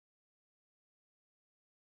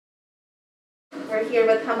We're here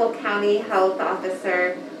with Humboldt County Health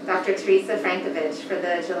Officer Dr. Teresa Frankovich for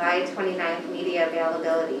the July 29th media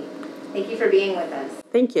availability. Thank you for being with us.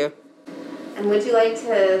 Thank you. And would you like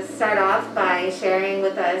to start off by sharing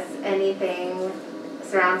with us anything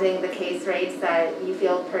surrounding the case rates that you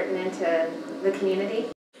feel pertinent to the community?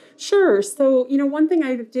 Sure. So, one thing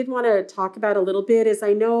I did want to talk about a little bit is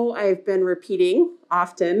I know I've been repeating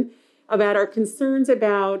often about our concerns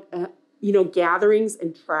about, gatherings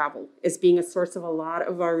and travel as being a source of a lot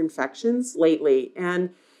of our infections lately.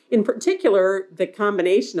 And in particular, the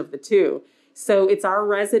combination of the two. So it's our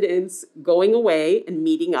residents going away and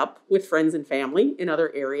meeting up with friends and family in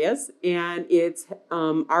other areas. And it's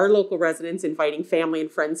our local residents inviting family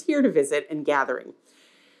and friends here to visit and gathering.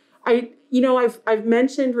 I've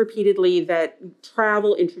mentioned repeatedly that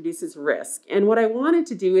travel introduces risk. And what I wanted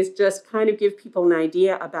to do is just kind of give people an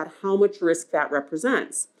idea about how much risk that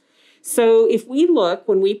represents. So if we look,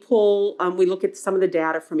 when we look at some of the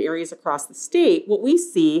data from areas across the state, what we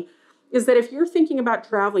see is that if you're thinking about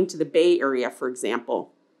traveling to the Bay Area, for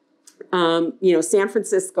example, San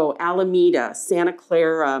Francisco, Alameda, Santa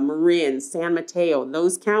Clara, Marin, San Mateo,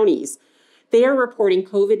 those counties, they are reporting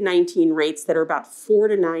COVID-19 rates that are about 4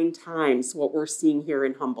 to 9 times what we're seeing here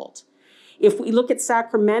in Humboldt. If we look at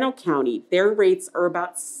Sacramento County, their rates are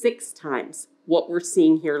about 6 times what we're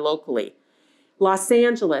seeing here locally. Los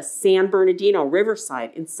Angeles, San Bernardino,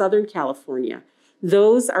 Riverside in Southern California,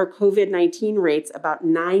 those are COVID-19 rates about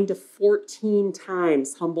 9 to 14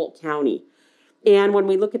 times Humboldt County. And when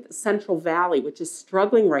we look at the Central Valley, which is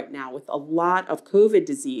struggling right now with a lot of COVID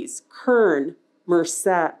disease, Kern,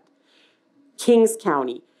 Merced, Kings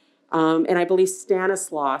County, and I believe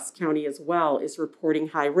Stanislaus County as well is reporting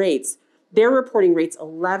high rates. They're reporting rates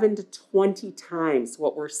 11 to 20 times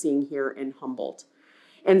what we're seeing here in Humboldt.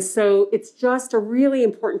 And so it's just a really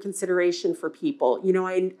important consideration for people.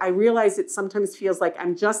 I realize it sometimes feels like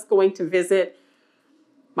I'm just going to visit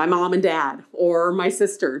my mom and dad or my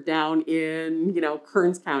sister down in,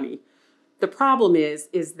 Kearns County. The problem is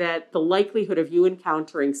that the likelihood of you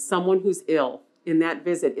encountering someone who's ill in that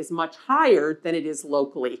visit is much higher than it is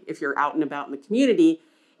locally if you're out and about in the community.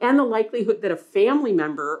 And the likelihood that a family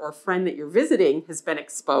member or friend that you're visiting has been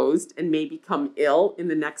exposed and may become ill in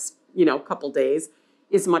the next, couple days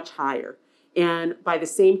is much higher. And by the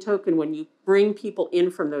same token, when you bring people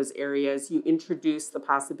in from those areas, you introduce the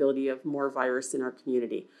possibility of more virus in our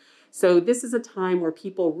community. So this is a time where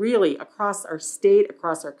people really across our state,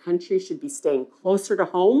 across our country should be staying closer to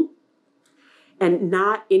home and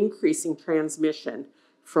not increasing transmission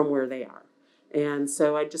from where they are. And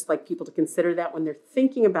so I'd just like people to consider that when they're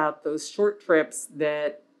thinking about those short trips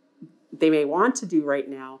that they may want to do right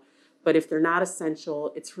now, but if they're not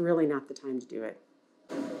essential, it's really not the time to do it.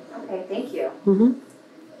 Okay, thank you. Mm-hmm.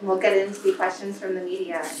 We'll get into the questions from the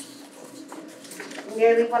media.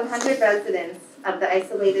 Nearly 100 residents of the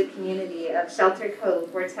isolated community of Shelter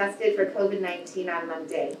Cove were tested for COVID-19 on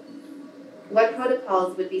Monday. What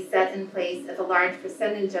protocols would be set in place if a large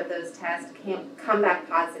percentage of those tests come back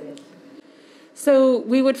positive? So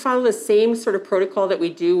we would follow the same sort of protocol that we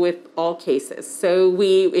do with all cases. So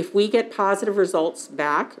if we get positive results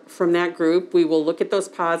back from that group, we will look at those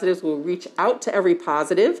positives. We'll reach out to every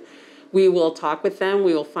positive. We will talk with them.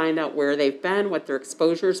 We will find out where they've been, what their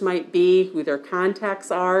exposures might be, who their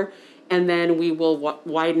contacts are, and then we will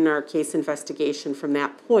widen our case investigation from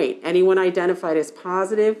that point. Anyone identified as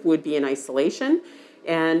positive would be in isolation,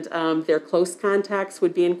 and their close contacts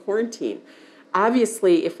would be in quarantine.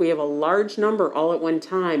 Obviously, if we have a large number all at one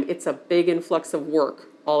time, it's a big influx of work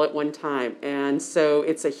all at one time. And so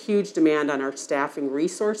it's a huge demand on our staffing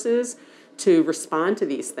resources to respond to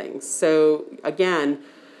these things. So again,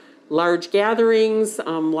 large gatherings,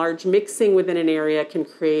 large mixing within an area can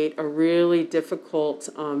create a really difficult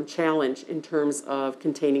challenge in terms of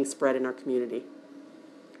containing spread in our community.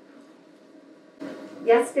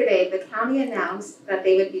 Yesterday, the county announced that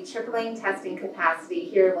they would be tripling testing capacity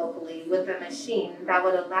here locally with a machine that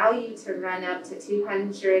would allow you to run up to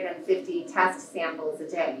 250 test samples a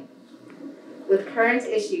day. With current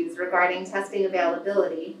issues regarding testing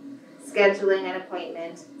availability, scheduling an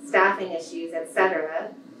appointment, staffing issues,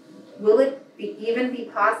 etc., will it even be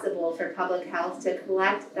possible for public health to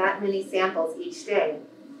collect that many samples each day?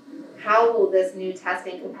 How will this new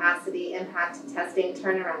testing capacity impact testing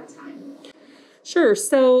turnaround time? Sure.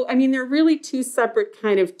 So, there are really two separate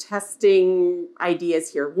kind of testing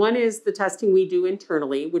ideas here. One is the testing we do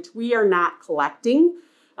internally, which we are not collecting.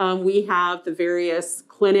 We have the various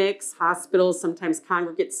clinics, hospitals, sometimes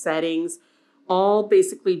congregate settings, all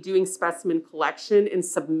basically doing specimen collection and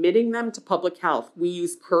submitting them to public health. We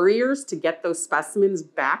use couriers to get those specimens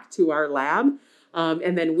back to our lab.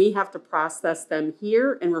 And then we have to process them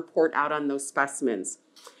here and report out on those specimens.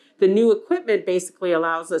 The new equipment basically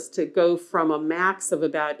allows us to go from a max of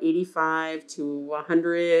about 85 to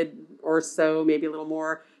 100 or so, maybe a little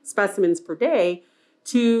more specimens per day,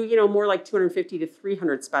 to more like 250 to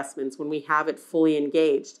 300 specimens when we have it fully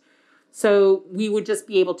engaged. So we would just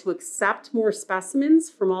be able to accept more specimens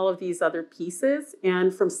from all of these other pieces.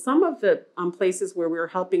 And from some of the places where we're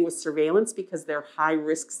helping with surveillance, because they're high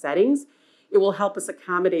risk settings, it will help us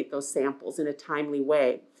accommodate those samples in a timely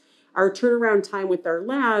way. Our turnaround time with our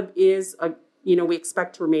lab is, we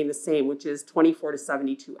expect to remain the same, which is 24 to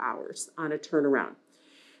 72 hours on a turnaround.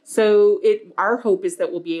 So our hope is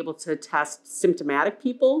that we'll be able to test symptomatic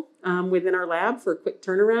people within our lab for a quick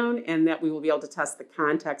turnaround, and that we will be able to test the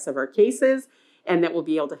context of our cases, and that we'll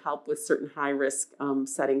be able to help with certain high-risk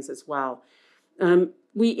settings as well. In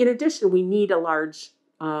addition, we need a large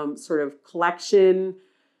sort of collection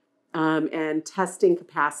and testing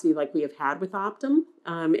capacity like we have had with Optum,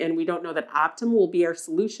 and we don't know that Optum will be our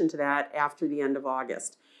solution to that after the end of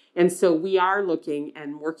August. And so we are looking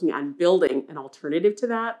and working on building an alternative to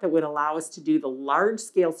that would allow us to do the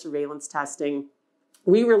large-scale surveillance testing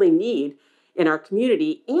we really need in our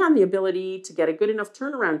community, and the ability to get a good enough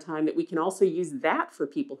turnaround time that we can also use that for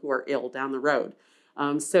people who are ill down the road.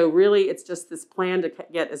 So really, it's just this plan to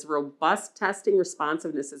get as robust testing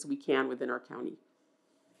responsiveness as we can within our county.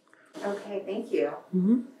 Okay, thank you.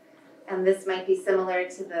 Mm-hmm. And this might be similar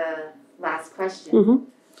to the last question. Mm-hmm.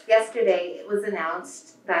 Yesterday, it was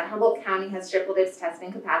announced that Humboldt County has tripled its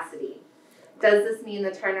testing capacity. Does this mean the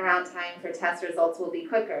turnaround time for test results will be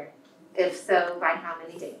quicker? If so, by how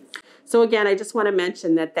many days? So again, I just want to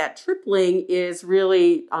mention that tripling is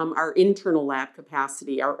really our internal lab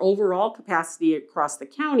capacity. Our overall capacity across the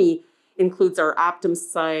county includes our Optum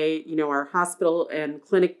site, our hospital and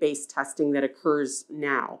clinic-based testing that occurs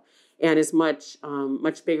now, and is much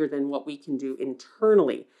bigger than what we can do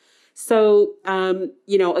internally. So,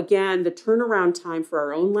 again, the turnaround time for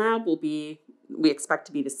our own lab we expect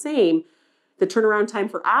to be the same. The turnaround time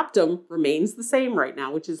for Optum remains the same right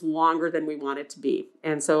now, which is longer than we want it to be.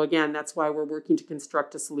 And so, again, that's why we're working to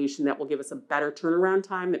construct a solution that will give us a better turnaround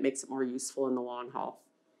time that makes it more useful in the long haul.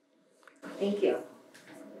 Thank you.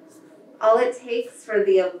 All it takes for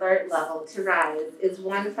the alert level to rise is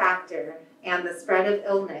one factor, and the spread of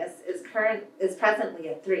illness is presently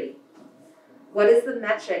at 3. What is the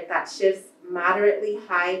metric that shifts moderately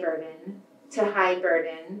high burden to high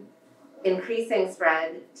burden, increasing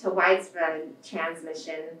spread to widespread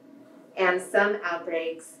transmission, and some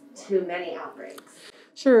outbreaks to many outbreaks?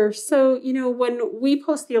 Sure. So, when we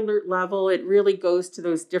post the alert level, it really goes to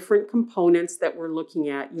those different components that we're looking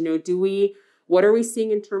at. What are we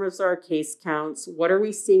seeing in terms of our case counts? What are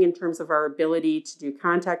we seeing in terms of our ability to do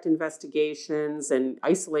contact investigations and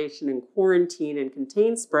isolation and quarantine and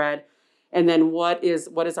contain spread? And then what is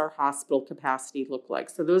our hospital capacity look like?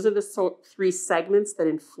 So those are the 3 segments that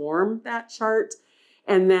inform that chart.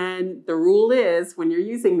 And then the rule is, when you're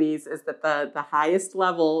using these, is that the highest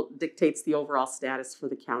level dictates the overall status for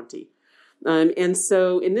the county. And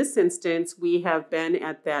so in this instance, we have been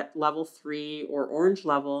at that level 3 or orange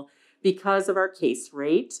level because of our case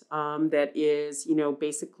rate that is,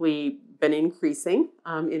 basically been increasing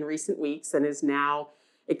in recent weeks, and is now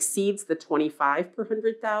exceeds the 25 per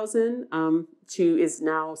 100,000 is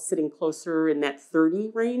now sitting closer in that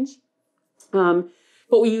 30 range.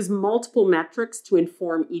 But we use multiple metrics to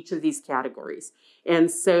inform each of these categories. And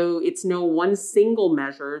so it's no one single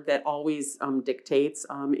measure that always dictates.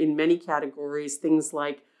 In many categories, things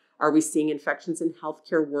like, are we seeing infections in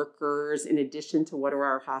healthcare workers in addition to what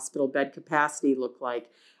our hospital bed capacity look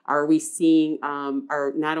like? Are we seeing,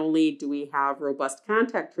 not only do we have robust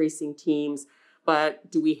contact tracing teams, but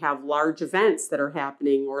do we have large events that are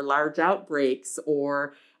happening, or large outbreaks,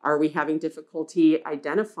 or are we having difficulty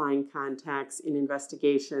identifying contacts in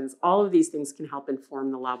investigations? All of these things can help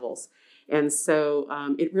inform the levels. And so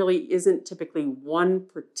it really isn't typically one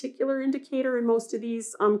particular indicator in most of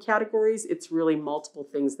these categories. It's really multiple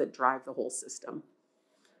things that drive the whole system.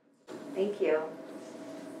 Thank you.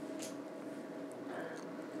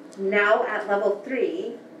 Now at level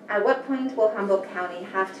 3, at what point will Humboldt County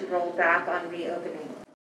have to roll back on reopening?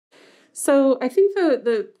 So I think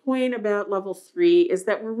the point about level 3 is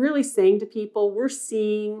that we're really saying to people, we're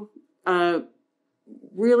seeing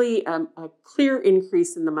really a clear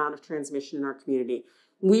increase in the amount of transmission in our community.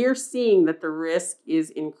 We are seeing that the risk is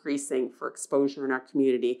increasing for exposure in our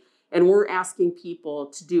community. And we're asking people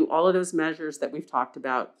to do all of those measures that we've talked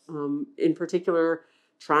about, in particular,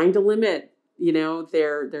 trying to limit,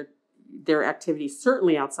 their activities,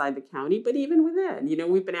 certainly outside the county, but even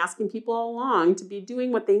within. We've been asking people all along to be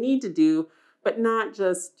doing what they need to do, but not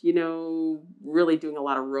just, really doing a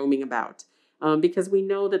lot of roaming about. Because we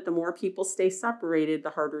know that the more people stay separated,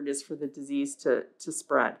 the harder it is for the disease to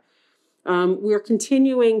spread. We're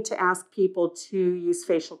continuing to ask people to use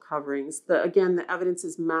facial coverings. Again, the evidence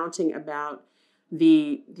is mounting about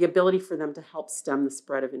the ability for them to help stem the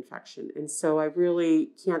spread of infection. And so I really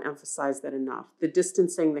can't emphasize that enough. The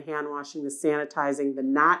distancing, the hand washing, the sanitizing, the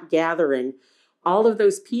not gathering, all of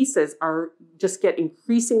those pieces just get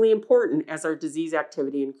increasingly important as our disease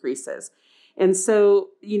activity increases. And so,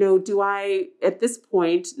 at this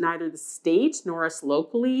point, neither the state nor us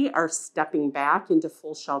locally are stepping back into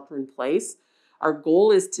full shelter in place. Our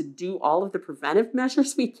goal is to do all of the preventive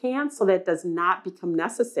measures we can so that does not become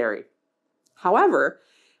necessary. However,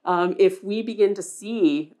 if we begin to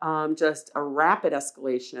see just a rapid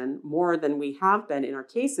escalation, more than we have been in our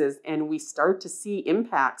cases, and we start to see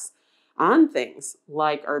impacts on things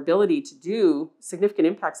like our ability to do significant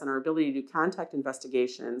impacts on our ability to do contact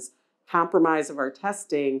investigations, compromise of our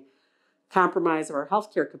testing, compromise of our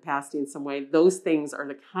healthcare capacity in some way, those things are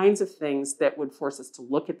the kinds of things that would force us to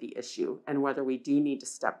look at the issue and whether we do need to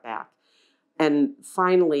step back. And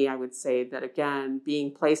finally, I would say that, again,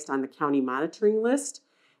 being placed on the county monitoring list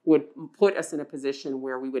would put us in a position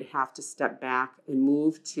where we would have to step back and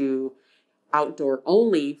move to outdoor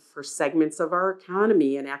only for segments of our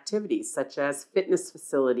economy and activities, such as fitness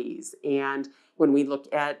facilities. And when we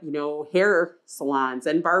look at, hair salons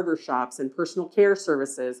and barber shops and personal care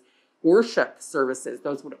services, worship services,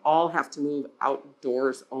 those would all have to move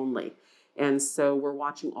outdoors only. And so we're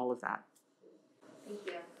watching all of that. Thank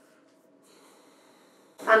you.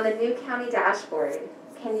 On the new county dashboard,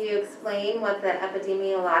 can you explain what the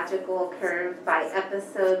epidemiological curve by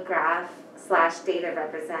episode graph/data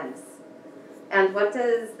represents? And what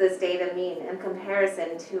does this data mean in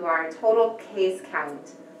comparison to our total case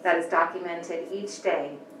count that is documented each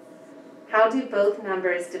day? How do both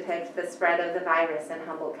numbers depict the spread of the virus in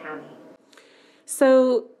Humboldt County?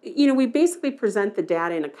 So, we basically present the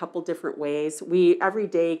data in a couple different ways. We every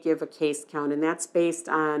day give a case count, and that's based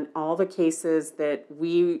on all the cases that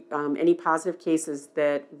any positive cases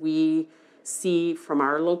that we see from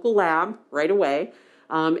our local lab right away,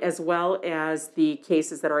 as well as the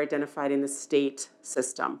cases that are identified in the state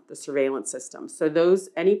system, the surveillance system. So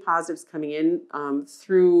any positives coming in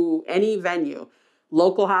through any venue,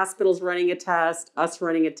 local hospitals running a test, us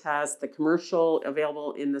running a test, the commercial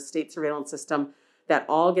available in the state surveillance system, that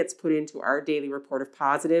all gets put into our daily report of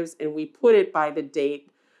positives, and we put it by the date,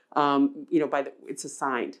 it's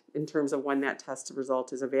assigned in terms of when that test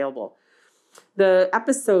result is available. The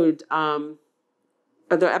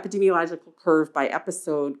epidemiological curve by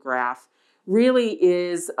episode graph really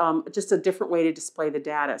is just a different way to display the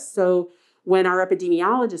data. So when our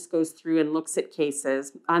epidemiologist goes through and looks at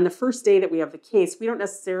cases, on the first day that we have the case, we don't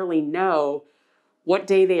necessarily know what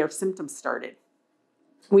day their symptoms started.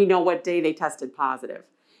 We know what day they tested positive.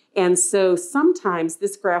 And so sometimes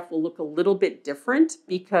this graph will look a little bit different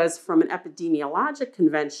because from an epidemiologic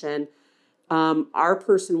convention, our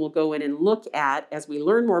person will go in and look at, as we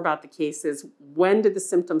learn more about the cases, when did the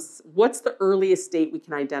symptoms, what's the earliest date we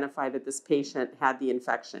can identify that this patient had the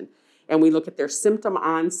infection? And we look at their symptom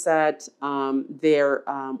onset, when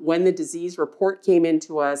the disease report came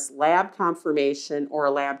into us, lab confirmation, or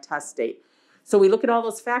a lab test date. So we look at all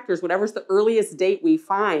those factors. Whatever's the earliest date we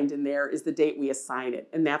find in there is the date we assign it.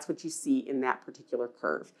 And that's what you see in that particular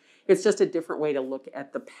curve. It's just a different way to look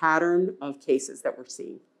at the pattern of cases that we're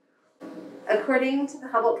seeing. According to the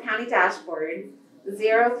Humboldt County dashboard,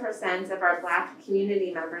 0% of our Black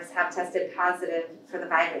community members have tested positive for the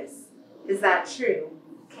virus. Is that true?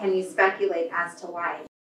 Can you speculate as to why?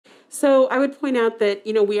 So I would point out that,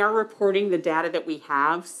 we are reporting the data that we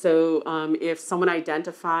have. So if someone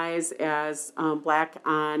identifies as Black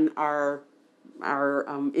on our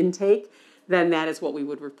intake, then that is what we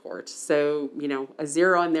would report. So, a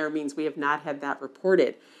 0 in there means we have not had that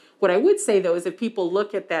reported. What I would say, though, is if people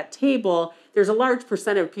look at that table, there's a large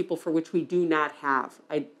percent of people for which we do not have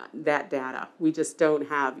that data. We just don't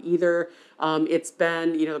have either. It's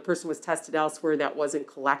been, the person was tested elsewhere, that wasn't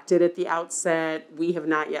collected at the outset. We have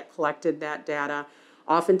not yet collected that data.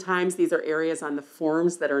 Oftentimes, these are areas on the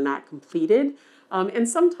forms that are not completed. And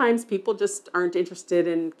sometimes people just aren't interested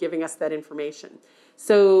in giving us that information.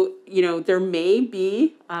 So, there may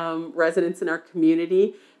be residents in our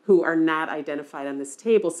community who are not identified on this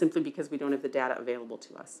table simply because we don't have the data available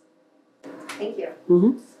to us. Thank you.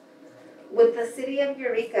 Mm-hmm. With the city of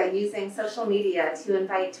Eureka using social media to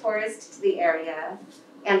invite tourists to the area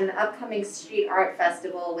and an upcoming street art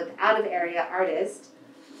festival with out-of-area artists,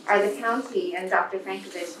 are the county and Dr.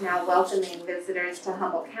 Frankovich now welcoming visitors to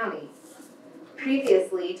Humboldt County?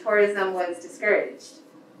 Previously, tourism was discouraged.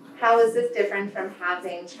 How is this different from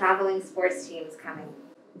having traveling sports teams coming?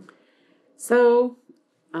 So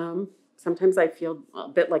sometimes I feel a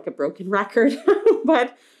bit like a broken record,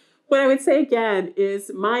 but what I would say again is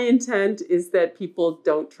my intent is that people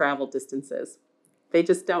don't travel distances. They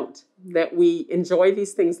just don't. That we enjoy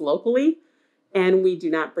these things locally and we do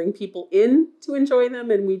not bring people in to enjoy them,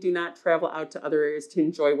 and we do not travel out to other areas to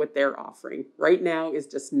enjoy what they're offering. Right now is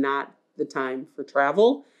just not the time for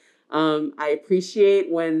travel. I appreciate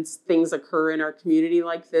when things occur in our community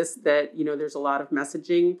like this that, there's a lot of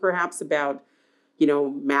messaging perhaps about,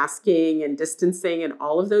 masking and distancing and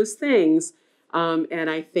all of those things. And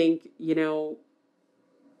I think,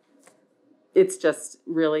 it's just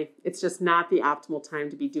not the optimal time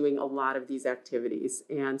to be doing a lot of these activities,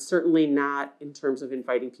 and certainly not in terms of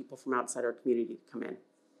inviting people from outside our community to come in.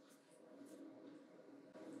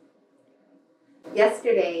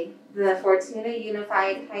 Yesterday, the Fortuna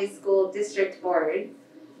Unified High School District Board,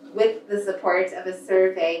 with the support of a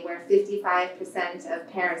survey where 55% of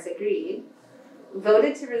parents agreed,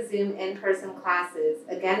 voted to resume in-person classes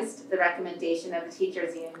against the recommendation of the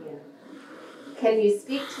teachers union. Can you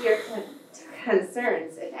speak to your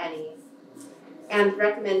concerns, if any, and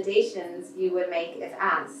recommendations you would make if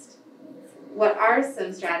asked? What are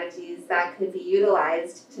some strategies that could be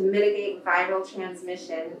utilized to mitigate viral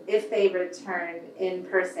transmission if they return in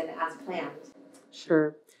person as planned?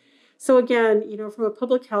 Sure. So again, from a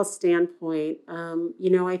public health standpoint,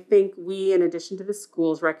 I think we, in addition to the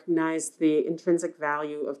schools, recognize the intrinsic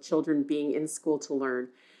value of children being in school to learn,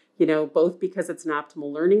 both because it's an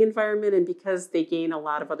optimal learning environment and because they gain a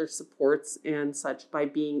lot of other supports and such by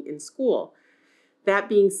being in school. That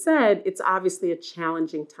being said, it's obviously a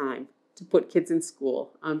challenging time to put kids in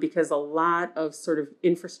school because a lot of sort of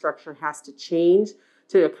infrastructure has to change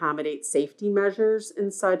to accommodate safety measures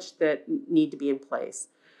and such that need to be in place.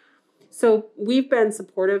 So we've been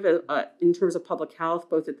supportive in terms of public health,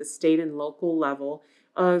 both at the state and local level,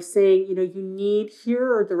 of saying,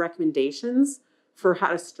 here are the recommendations for how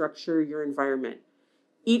to structure your environment.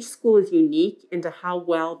 Each school is unique into how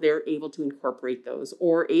well they're able to incorporate those.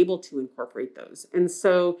 And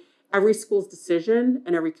so every school's decision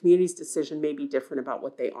and every community's decision may be different about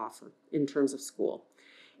what they offer in terms of school.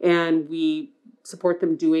 And we support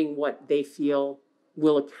them doing what they feel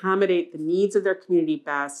will accommodate the needs of their community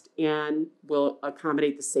best and will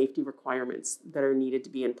accommodate the safety requirements that are needed to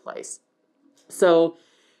be in place. So,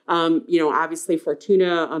 obviously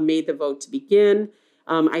Fortuna made the vote to begin.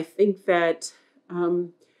 I think that,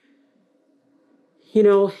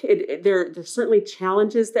 there's certainly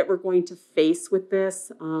challenges that we're going to face with this.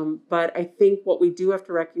 But I think what we do have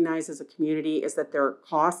to recognize as a community is that there are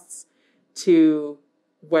costs to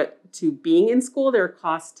being in school. There are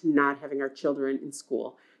costs to not having our children in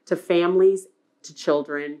school, to families, to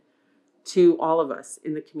children, to all of us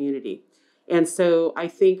in the community. And so I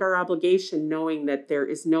think our obligation, knowing that there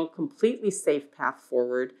is no completely safe path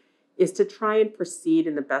forward, is to try and proceed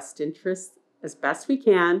in the best interest, as best we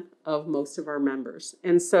can, of most of our members.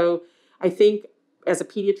 And so I think as a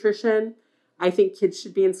pediatrician, I think kids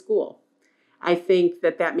should be in school. I think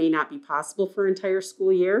that may not be possible for an entire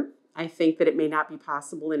school year. I think that it may not be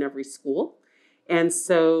possible in every school. And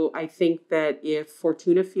so I think that if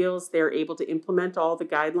Fortuna feels they're able to implement all the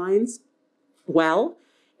guidelines well,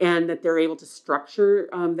 and that they're able to structure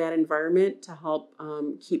that environment to help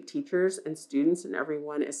keep teachers and students and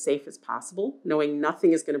everyone as safe as possible, knowing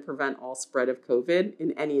nothing is going to prevent all spread of COVID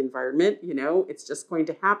in any environment. It's just going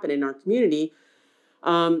to happen in our community.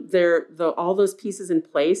 All those pieces in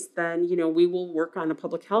place, then, we will work on the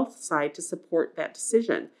public health side to support that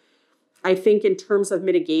decision. I think in terms of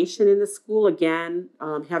mitigation in the school, again,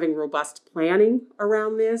 having robust planning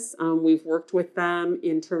around this. We've worked with them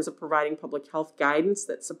in terms of providing public health guidance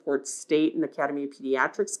that supports state and Academy of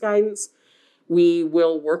Pediatrics guidance. We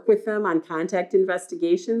will work with them on contact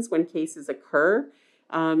investigations when cases occur.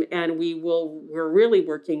 And we're really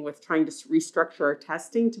working with trying to restructure our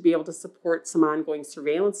testing to be able to support some ongoing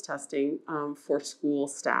surveillance testing for school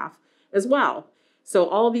staff as well. So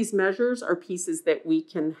all of these measures are pieces that we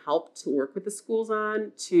can help to work with the schools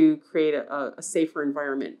on to create a safer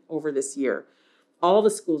environment over this year. All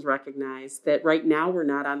the schools recognize that right now we're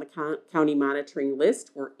not on the county monitoring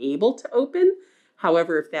list. We're able to open.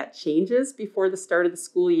 However, if that changes before the start of the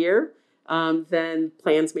school year, then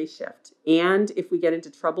plans may shift. And if we get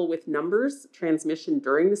into trouble with numbers, transmission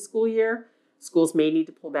during the school year, schools may need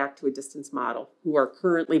to pull back to a distance model who are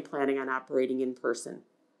currently planning on operating in person.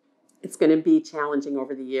 It's going to be challenging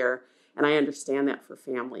over the year, and I understand that for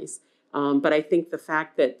families. But I think the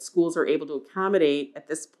fact that schools are able to accommodate at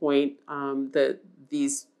this point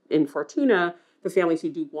these in Fortuna the families who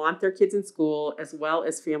do want their kids in school, as well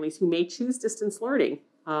as families who may choose distance learning.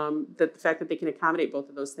 That the fact that they can accommodate both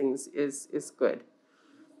of those things is good.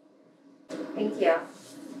 Thank you.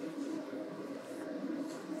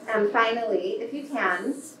 And finally, if you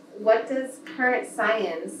can, what does current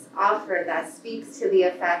science offer that speaks to the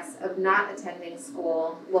effects of not attending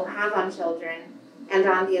school will have on children and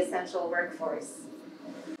on the essential workforce?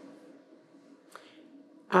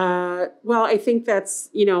 Well, I think that's,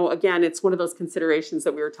 again, it's one of those considerations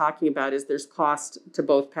that we were talking about is there's cost to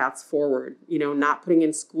both paths forward. Not putting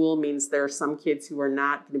in school means there are some kids who are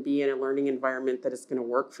not going to be in a learning environment that is going to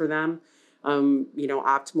work for them.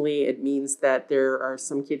 Optimally, it means that there are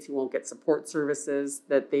some kids who won't get support services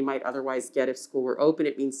that they might otherwise get if school were open.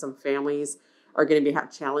 It means some families are going to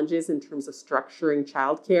have challenges in terms of structuring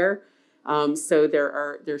childcare. So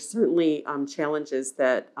there's certainly challenges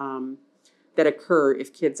that occur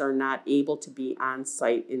if kids are not able to be on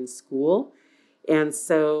site in school. And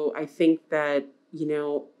so I think that,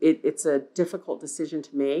 it's a difficult decision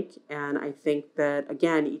to make. And I think that,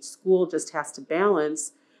 again, each school just has to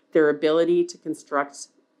balance their ability to construct,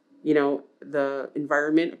 the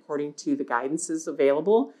environment according to the guidances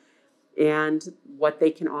available and what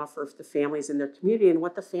they can offer for the families in their community and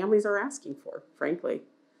what the families are asking for, frankly.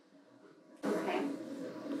 Okay.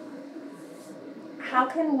 How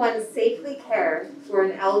can one safely care for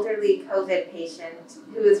an elderly COVID patient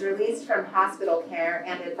who is released from hospital care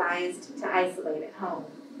and advised to isolate at home?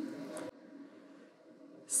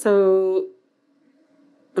 So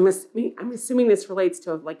I'm assuming this relates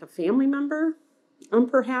to like a family member,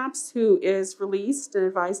 perhaps, who is released and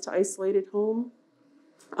advised to isolate at home.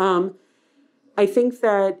 I think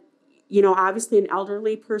that, obviously an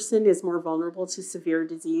elderly person is more vulnerable to severe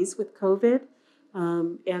disease with COVID.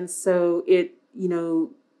 And so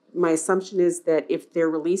my assumption is that if they're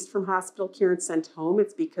released from hospital care and sent home,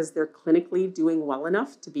 it's because they're clinically doing well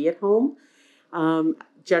enough to be at home.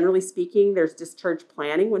 Generally speaking, there's discharge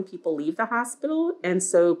planning when people leave the hospital. And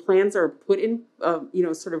so plans are put in,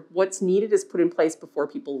 sort of what's needed is put in place before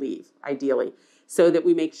people leave, ideally, so that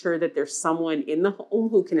we make sure that there's someone in the home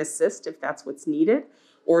who can assist if that's what's needed,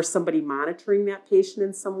 or somebody monitoring that patient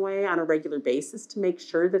in some way on a regular basis to make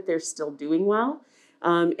sure that they're still doing well.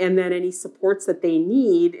 And then any supports that they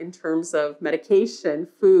need in terms of medication,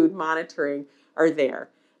 food, monitoring are there.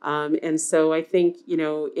 And so I think,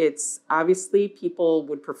 it's obviously people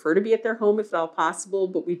would prefer to be at their home if at all possible,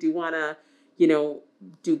 but we do want to,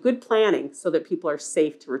 do good planning so that people are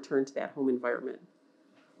safe to return to that home environment.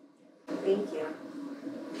 Thank you.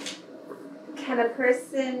 Can a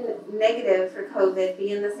person negative for COVID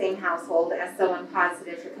be in the same household as someone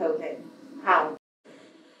positive for COVID? How?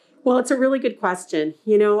 Well, it's a really good question.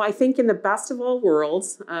 I think in the best of all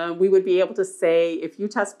worlds, we would be able to say if you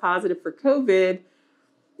test positive for COVID,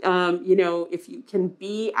 if you can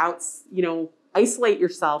be out, isolate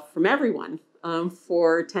yourself from everyone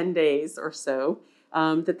for 10 days or so,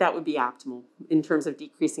 that would be optimal in terms of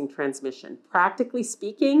decreasing transmission. Practically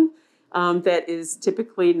speaking, that is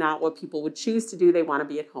typically not what people would choose to do. They want to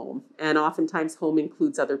be at home, and oftentimes home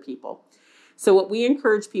includes other people. So what we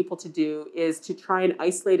encourage people to do is to try and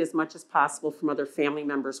isolate as much as possible from other family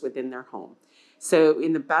members within their home. So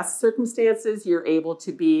in the best circumstances, you're able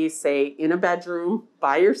to be, say, in a bedroom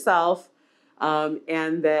by yourself,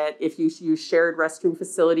 and that if you use shared restroom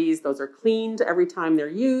facilities, those are cleaned every time they're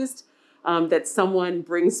used, that someone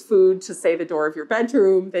brings food to, say, the door of your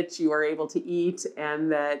bedroom that you are able to eat,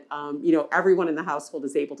 and that, everyone in the household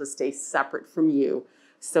is able to stay separate from you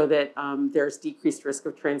so that there's decreased risk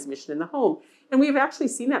of transmission in the home. And we've actually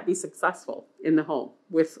seen that be successful in the home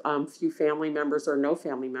with few family members or no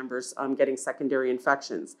family members getting secondary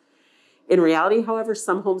infections. In reality, however,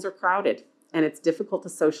 some homes are crowded and it's difficult to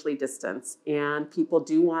socially distance, and people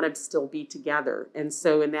do want to still be together. And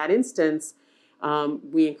so in that instance,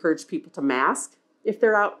 we encourage people to mask if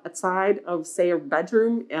they're outside of, say, a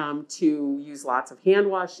bedroom, to use lots of hand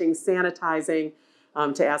washing, sanitizing,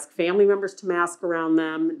 to ask family members to mask around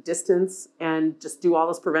them, distance, and just do all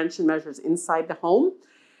those prevention measures inside the home.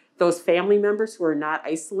 Those family members who are not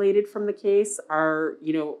isolated from the case are,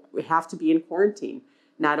 have to be in quarantine,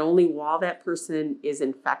 not only while that person is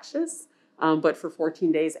infectious, but for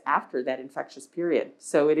 14 days after that infectious period.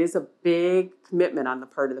 So it is a big commitment on the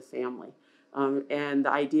part of the family. And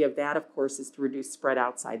the idea of that, of course, is to reduce spread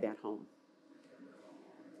outside that home.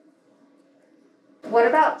 What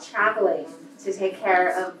about traveling to take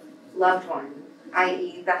care of loved one,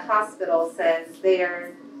 i.e. the hospital says they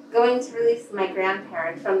are going to release my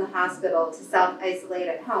grandparent from the hospital to self-isolate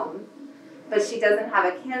at home, but she doesn't have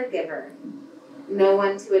a caregiver, no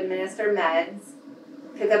one to administer meds,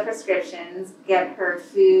 pick up prescriptions, get her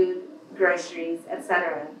food, groceries,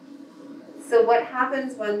 etc. So what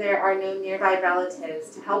happens when there are no nearby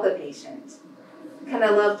relatives to help a patient? Can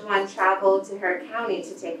a loved one travel to her county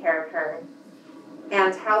to take care of her?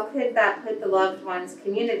 And how could that put the loved one's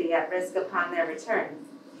community at risk upon their return?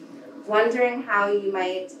 Wondering how you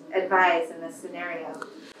might advise in this scenario.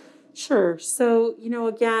 Sure. So,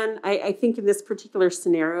 again, I think in this particular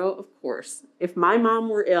scenario, of course, if my mom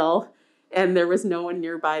were ill and there was no one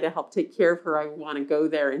nearby to help take care of her, I would want to go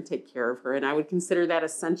there and take care of her. And I would consider that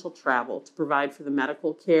essential travel to provide for the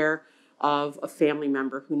medical care of a family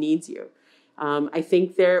member who needs you. I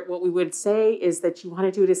think what we would say is that you want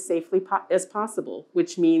to do it as safely as possible,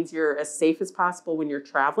 which means you're as safe as possible when you're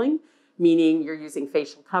traveling, meaning you're using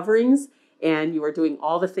facial coverings and you are doing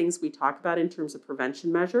all the things we talk about in terms of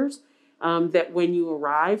prevention measures, that when you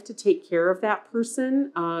arrive to take care of that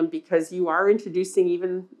person, because you are introducing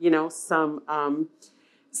even,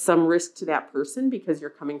 some risk to that person because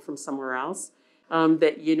you're coming from somewhere else,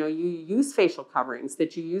 that, you use facial coverings,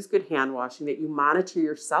 that you use good hand washing, that you monitor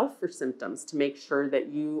yourself for symptoms to make sure that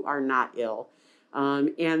you are not ill.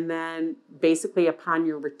 And then basically upon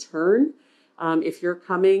your return, if you're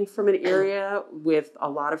coming from an area with a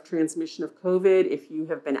lot of transmission of COVID, if you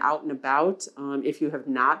have been out and about, if you have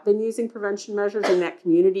not been using prevention measures in that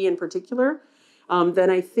community in particular, then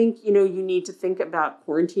I think, you need to think about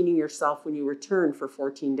quarantining yourself when you return for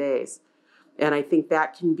 14 days. And I think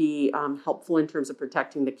that can be helpful in terms of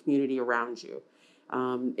protecting the community around you.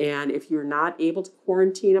 And if you're not able to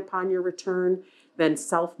quarantine upon your return, then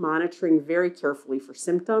self-monitoring very carefully for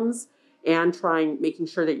symptoms and making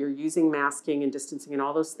sure that you're using masking and distancing and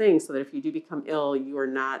all those things so that if you do become ill, you are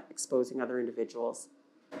not exposing other individuals.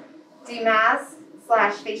 Do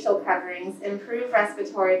masks/facial coverings improve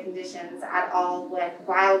respiratory conditions at all when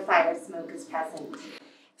wildfire smoke is present?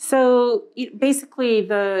 So basically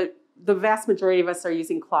the vast majority of us are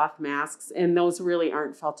using cloth masks, and those really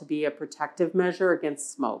aren't felt to be a protective measure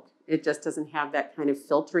against smoke. It just doesn't have that kind of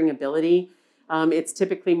filtering ability. It's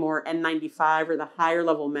typically more N95 or the higher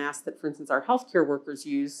level masks that, for instance, our healthcare workers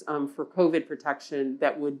use for COVID protection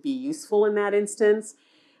that would be useful in that instance.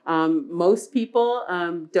 Most people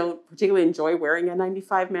don't particularly enjoy wearing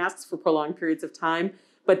N95 masks for prolonged periods of time,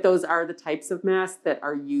 but those are the types of masks that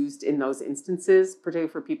are used in those instances, particularly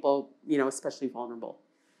for people, especially vulnerable.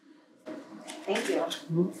 Thank you.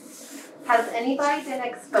 Mm-hmm. Has anybody been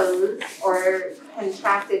exposed or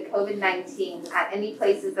contracted COVID-19 at any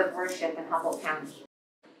places of worship in Humboldt County?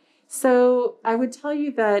 So I would tell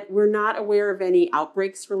you that we're not aware of any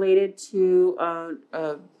outbreaks related to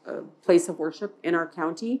a place of worship in our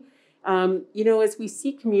county. As we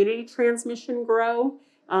see community transmission grow,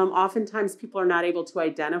 oftentimes people are not able to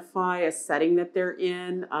identify a setting that they're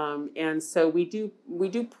in. And so we do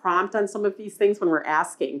prompt on some of these things when we're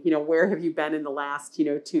asking, where have you been in the last,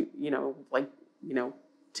 2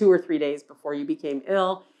 or 3 days before you became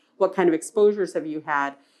ill? What kind of exposures have you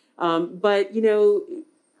had? But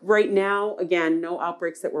right now, again, no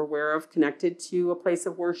outbreaks that we're aware of connected to a place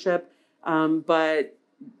of worship. But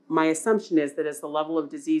my assumption is that as the level of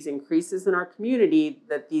disease increases in our community,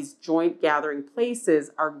 that these joint gathering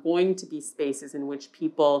places are going to be spaces in which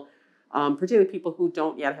people, particularly people who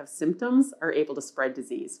don't yet have symptoms, are able to spread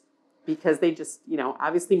disease. Because they just,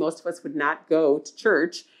 obviously most of us would not go to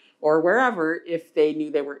church or wherever if they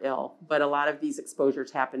knew they were ill. But a lot of these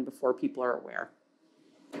exposures happen before people are aware.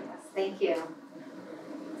 Yes, thank you.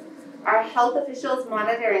 Are health officials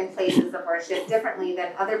monitoring places of worship differently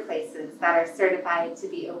than other places that are certified to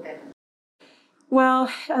be open?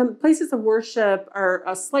 Well, places of worship are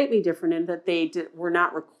slightly different in that they were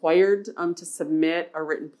not required to submit a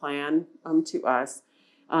written plan to us.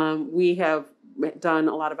 We have done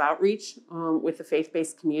a lot of outreach with the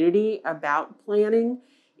faith-based community about planning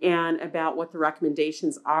and about what the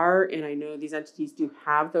recommendations are. And I know these entities do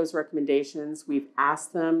have those recommendations. We've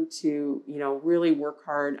asked them to, really work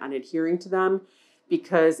hard on adhering to them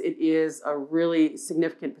because it is a really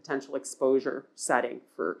significant potential exposure setting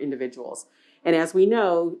for individuals. And as we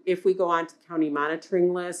know, if we go onto the county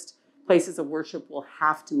monitoring list, places of worship will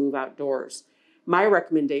have to move outdoors. My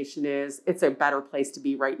recommendation is it's a better place to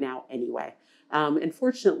be right now anyway.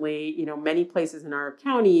 Unfortunately, many places in our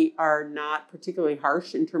county are not particularly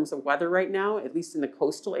harsh in terms of weather right now, at least in the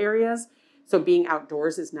coastal areas. So being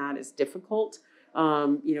outdoors is not as difficult,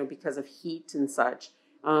 because of heat and such.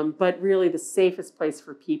 But really the safest place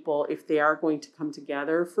for people, if they are going to come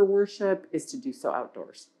together for worship, is to do so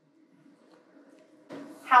outdoors.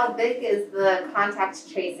 How big is the contact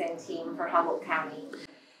tracing team for Humboldt County?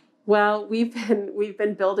 Well, we've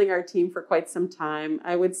been building our team for quite some time.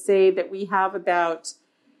 I would say that we have about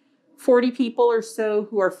 40 people or so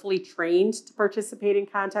who are fully trained to participate in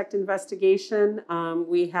contact investigation.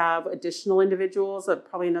 We have additional individuals,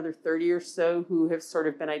 probably another 30 or so, who have sort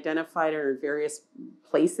of been identified or in various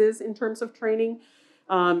places in terms of training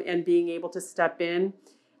and being able to step in.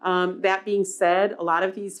 That being said, a lot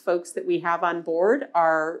of these folks that we have on board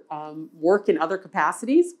are work in other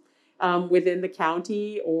capacities within the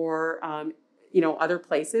county or other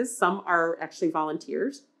places. Some are actually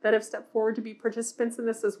volunteers that have stepped forward to be participants in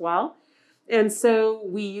this as well. And so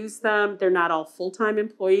we use them. They're not all full-time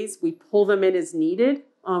employees. We pull them in as needed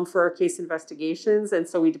for our case investigations. And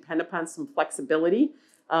so we depend upon some flexibility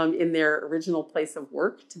in their original place of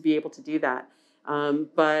work to be able to do that.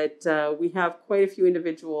 But we have quite a few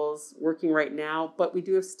individuals working right now, but we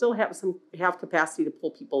do still have capacity to pull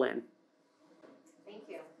people in. Thank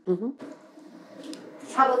you. Mm-hmm.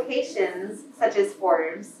 Publications such as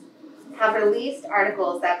Forbes have released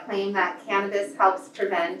articles that claim that cannabis helps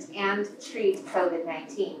prevent and treat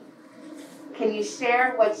COVID-19. Can you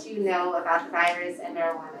share what you know about the virus and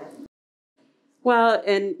marijuana? Well,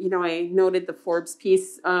 and I noted the Forbes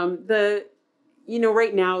piece. Right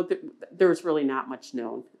now there's really not much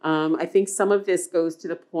known. I think some of this goes to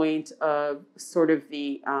the point of sort of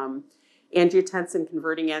the angiotensin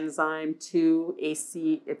converting enzyme to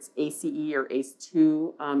AC. It's ACE or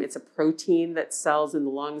ACE2. It's a protein that cells in the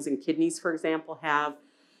lungs and kidneys, for example, have.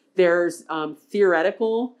 There's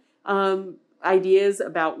theoretical ideas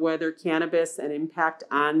about whether cannabis and impact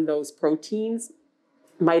on those proteins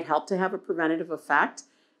might help to have a preventative effect.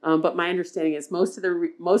 But my understanding is most of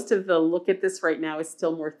the look at this right now is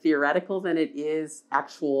still more theoretical than it is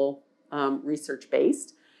actual research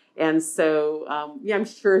based. And so, I'm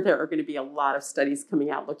sure there are going to be a lot of studies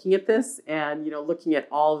coming out looking at this and, looking at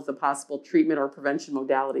all of the possible treatment or prevention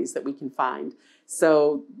modalities that we can find.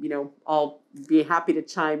 So, I'll be happy to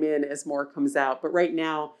chime in as more comes out. But right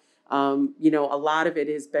now, a lot of it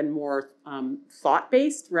has been more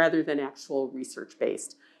thought-based rather than actual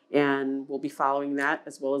research-based. And we'll be following that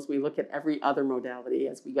as well as we look at every other modality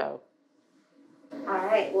as we go. All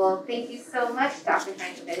right. Well, thank you so much, Dr.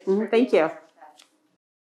 Frankovich. Thank you.